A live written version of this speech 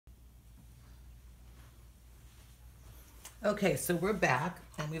Okay, so we're back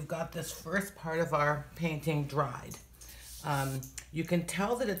and we've got this first part of our painting dried. You can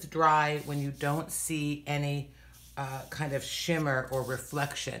tell that it's dry when you don't see any kind of shimmer or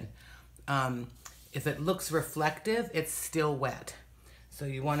reflection. If it looks reflective, it's still wet. So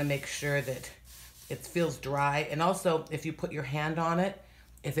you want to make sure that it feels dry. And also, if you put your hand on it,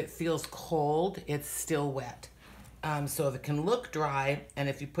 if it feels cold, it's still wet. So if it can look dry, and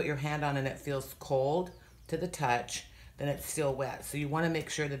if you put your hand on it and it feels cold to the touch, then it's still wet. So you want to make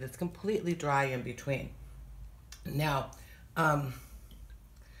sure that it's completely dry in between. Now,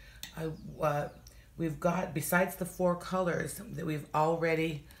 we've got, besides the 4 colors that we've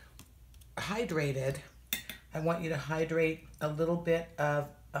already hydrated, I want you to hydrate a little bit of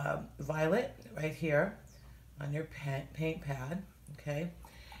violet right here on your paint pad, okay?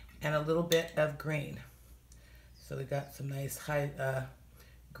 And a little bit of green. So we got some nice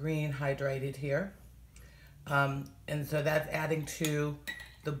green hydrated here. And so that's adding to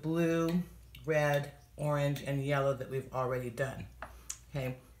the blue, red, orange, and yellow that we've already done.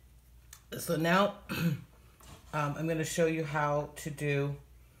 Okay, so now I'm going to show you how to do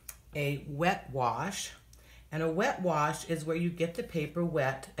a wet wash. And a wet wash is where you get the paper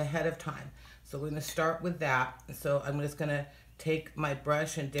wet ahead of time. So we're going to start with that. So I'm just going to take my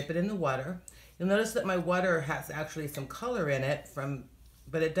brush and dip it in the water. You'll notice that my water has actually some color in it,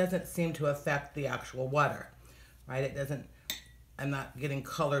 but it doesn't seem to affect the actual water, right? It doesn't, I'm not getting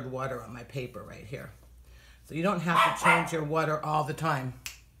colored water on my paper right here. So you don't have to change your water all the time.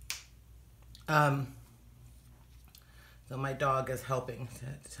 So my dog is helping to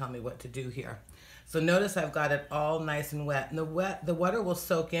tell me what to do here. So notice I've got it all nice and wet. And the water will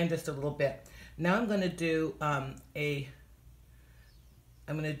soak in just a little bit. Now I'm going to do a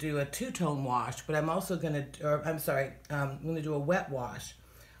two-tone wash, but I'm also going to, I'm going to do a wet wash.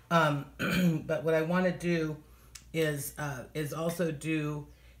 But what I want to do is also do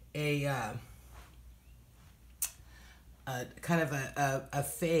a kind of a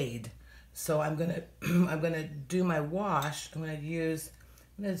fade. So I'm gonna do my wash. I'm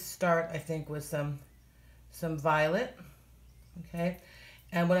gonna start, I think, with some violet. Okay,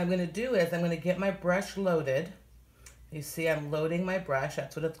 and what I'm gonna do is I'm gonna get my brush loaded. You see, I'm loading my brush.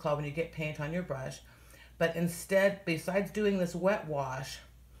 That's what it's called when you get paint on your brush. But instead, besides doing this wet wash,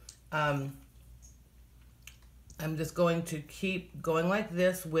 I'm just going to keep going like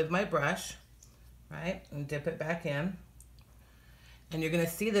this with my brush, right? And dip it back in. And you're going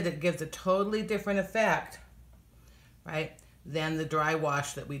to see that it gives a totally different effect, right, than the dry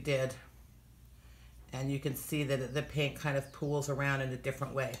wash that we did. And you can see that the paint kind of pools around in a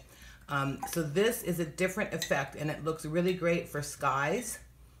different way. So this is a different effect, and it looks really great for skies,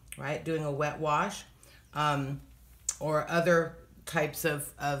 right, doing a wet wash, or other types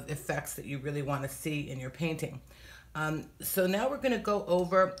of effects that you really want to see in your painting. So now we're going to go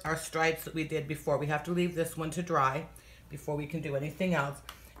over our stripes that we did before. We have to leave this one to dry before we can do anything else.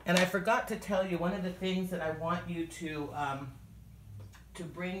 And I forgot to tell you, one of the things that I want you to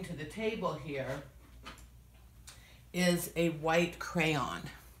bring to the table here is a white crayon.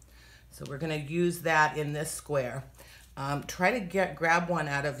 So we're going to use that in this square. Try to grab one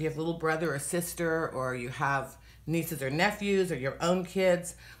out of, if you have a little brother or sister, or you have nieces or nephews, or your own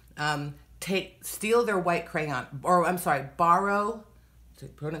kids. Steal their white crayon, or I'm sorry, borrow, to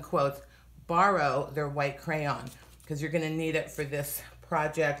put in quotes, borrow their white crayon, because you're going to need it for this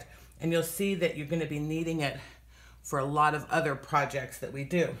project, and you'll see that you're going to be needing it for a lot of other projects that we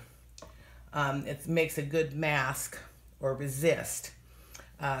do. It makes a good mask or resist.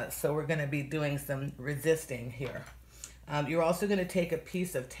 So we're going to be doing some resisting here. You're also going to take a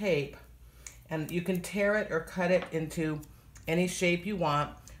piece of tape, and you can tear it or cut it into any shape you want,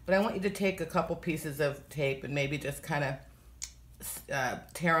 but I want you to take a couple pieces of tape and maybe just kind of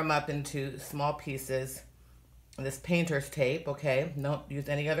tear them up into small pieces. This painter's tape, okay? Don't use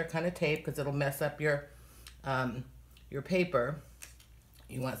any other kind of tape because it'll mess up your paper.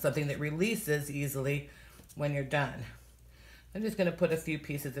 You want something that releases easily when you're done. I'm just going to put a few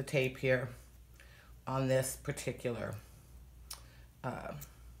pieces of tape here on this particular,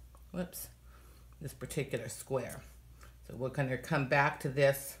 this particular square. So we're going to come back to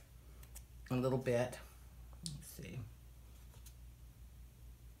this a little bit. Let's see.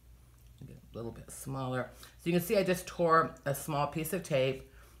 Get a little bit smaller. So you can see I just tore a small piece of tape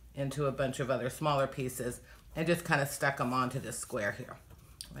into a bunch of other smaller pieces and just kind of stuck them onto this square here.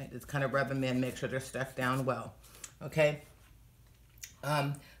 Right? Just kind of rub them in, make sure they're stuck down well. Okay.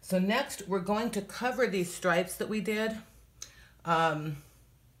 So next we're going to cover these stripes that we did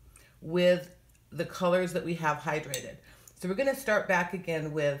with the colors that we have hydrated. So we're going to start back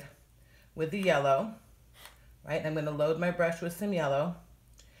again with the yellow. right? I'm gonna load my brush with some yellow.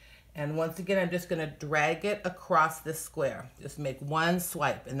 And once again, I'm just gonna drag it across this square. Just make one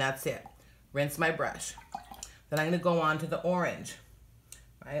swipe and that's it. Rinse my brush. Then I'm gonna go on to the orange,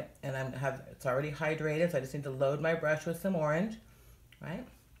 right? And it's already hydrated, so I just need to load my brush with some orange, right?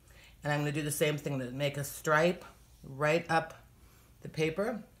 And I'm gonna do the same thing, to make a stripe right up the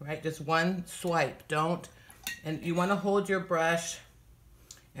paper, right? Just one swipe, and you wanna hold your brush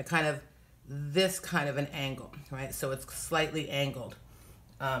at kind of this kind of an angle, right? So it's slightly angled.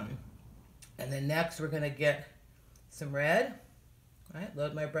 And then next we're gonna get some red, right?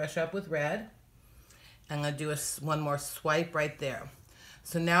 Load my brush up with red. I'm gonna do one more swipe right there.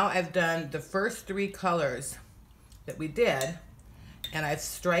 So now I've done the first 3 colors that we did, and I've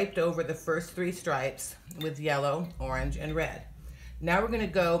striped over the first 3 stripes with yellow, orange, and red. Now we're gonna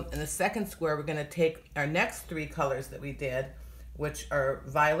go in the second square, we're gonna take our next 3 colors that we did, which are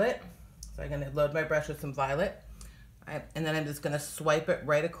violet. So I'm gonna load my brush with some violet. Right, and then I'm just gonna swipe it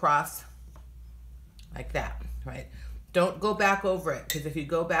right across like that, right? Don't go back over it, because if you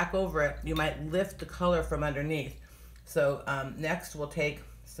go back over it, you might lift the color from underneath. So next we'll take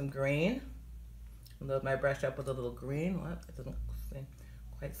some green. Load my brush up with a little green. Well, it doesn't seem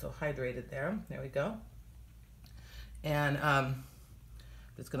quite so hydrated there. There we go. And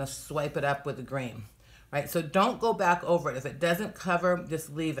just gonna swipe it up with the green, right? So don't go back over it. If it doesn't cover,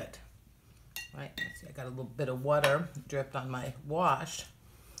 just leave it. Right, see, I got a little bit of water dripped on my wash,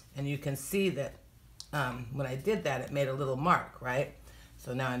 and you can see that when I did that, it made a little mark, right?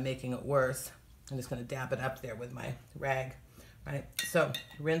 So now I'm making it worse. I'm just gonna dab it up there with my rag, right? So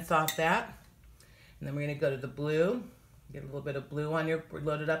rinse off that, and then we're gonna go to the blue. Get a little bit of blue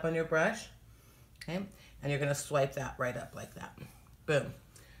loaded up on your brush, okay? And you're gonna swipe that right up like that. Boom.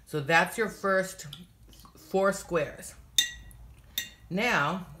 So that's your first 4 squares.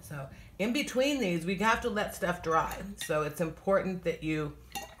 Now, so in between these, we have to let stuff dry. So it's important that you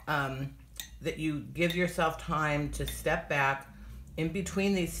give yourself time to step back. In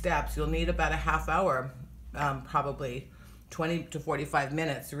between these steps, you'll need about a half hour, probably 20 to 45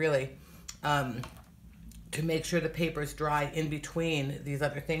 minutes, really, to make sure the paper's dry in between these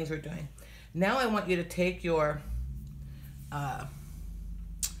other things we're doing. Now I want you to take your,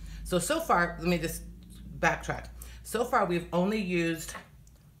 so far, let me just backtrack. So far, we've only used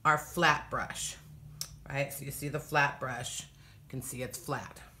our flat brush, right? So you see the flat brush, you can see it's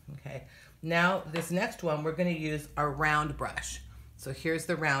flat, okay? Now, this next one, we're gonna use our round brush. So here's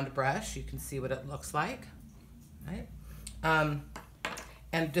the round brush. You can see what it looks like, right?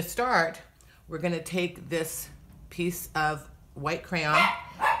 And to start, we're gonna take this piece of white crayon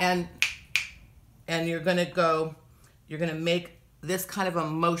and you're gonna make this kind of a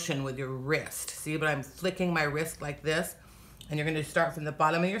motion with your wrist. See, but I'm flicking my wrist like this, and you're gonna start from the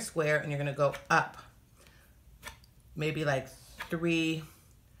bottom of your square and you're gonna go up, maybe like 3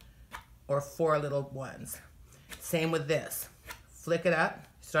 or 4 little ones. Same with this. Flick it up,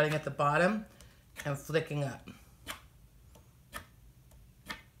 starting at the bottom and flicking up.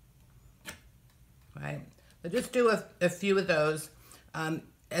 Right? But just do a few of those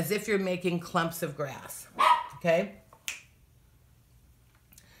as if you're making clumps of grass, okay?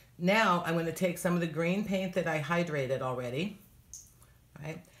 Now I'm going to take some of the green paint that I hydrated already,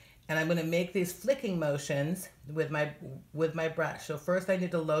 right? And I'm going to make these flicking motions with my brush. So first I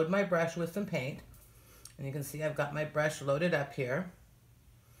need to load my brush with some paint. And you can see I've got my brush loaded up here.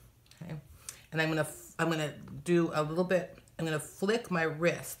 Okay? And I'm going to do a little bit, I'm going to flick my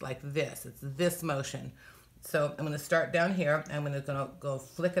wrist like this. It's this motion. So I'm going to start down here. I'm going to go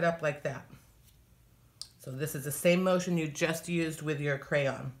flick it up like that. So this is the same motion you just used with your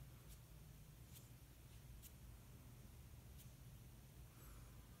crayon.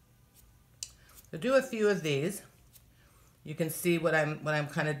 So do a few of these. You can see what I'm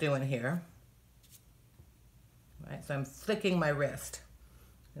kind of doing here. Right, so I'm flicking my wrist.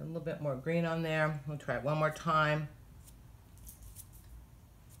 A little bit more green on there. We'll try it one more time.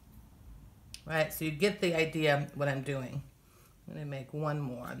 Right, so you get the idea what I'm doing. I'm gonna make one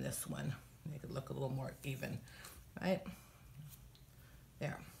more on this one. Make it look a little more even, right?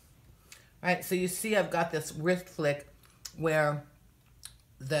 There. All right, so you see I've got this wrist flick where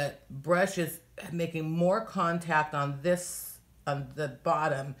the brush is making more contact on the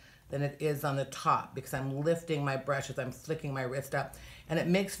bottom than it is on the top, because I'm lifting my brush as I'm flicking my wrist up, and it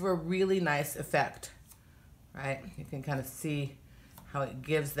makes for a really nice effect, right? You can kind of see how it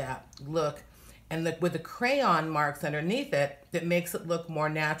gives that look. And with the crayon marks underneath it, it makes it look more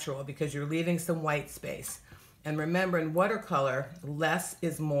natural because you're leaving some white space. And remember, in watercolor, less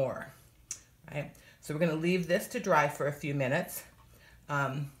is more, right? So we're gonna leave this to dry for a few minutes.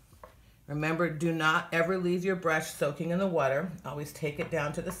 We're Remember, do not ever leave your brush soaking in the water. Always take it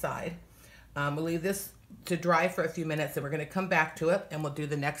down to the side. We'll leave this to dry for a few minutes, and we're going to come back to it, and we'll do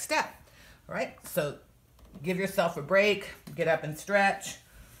the next step. All right, so give yourself a break, get up and stretch,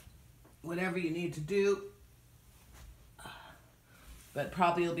 whatever you need to do. But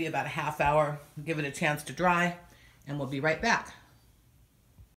probably it'll be about a half hour. Give it a chance to dry, and we'll be right back.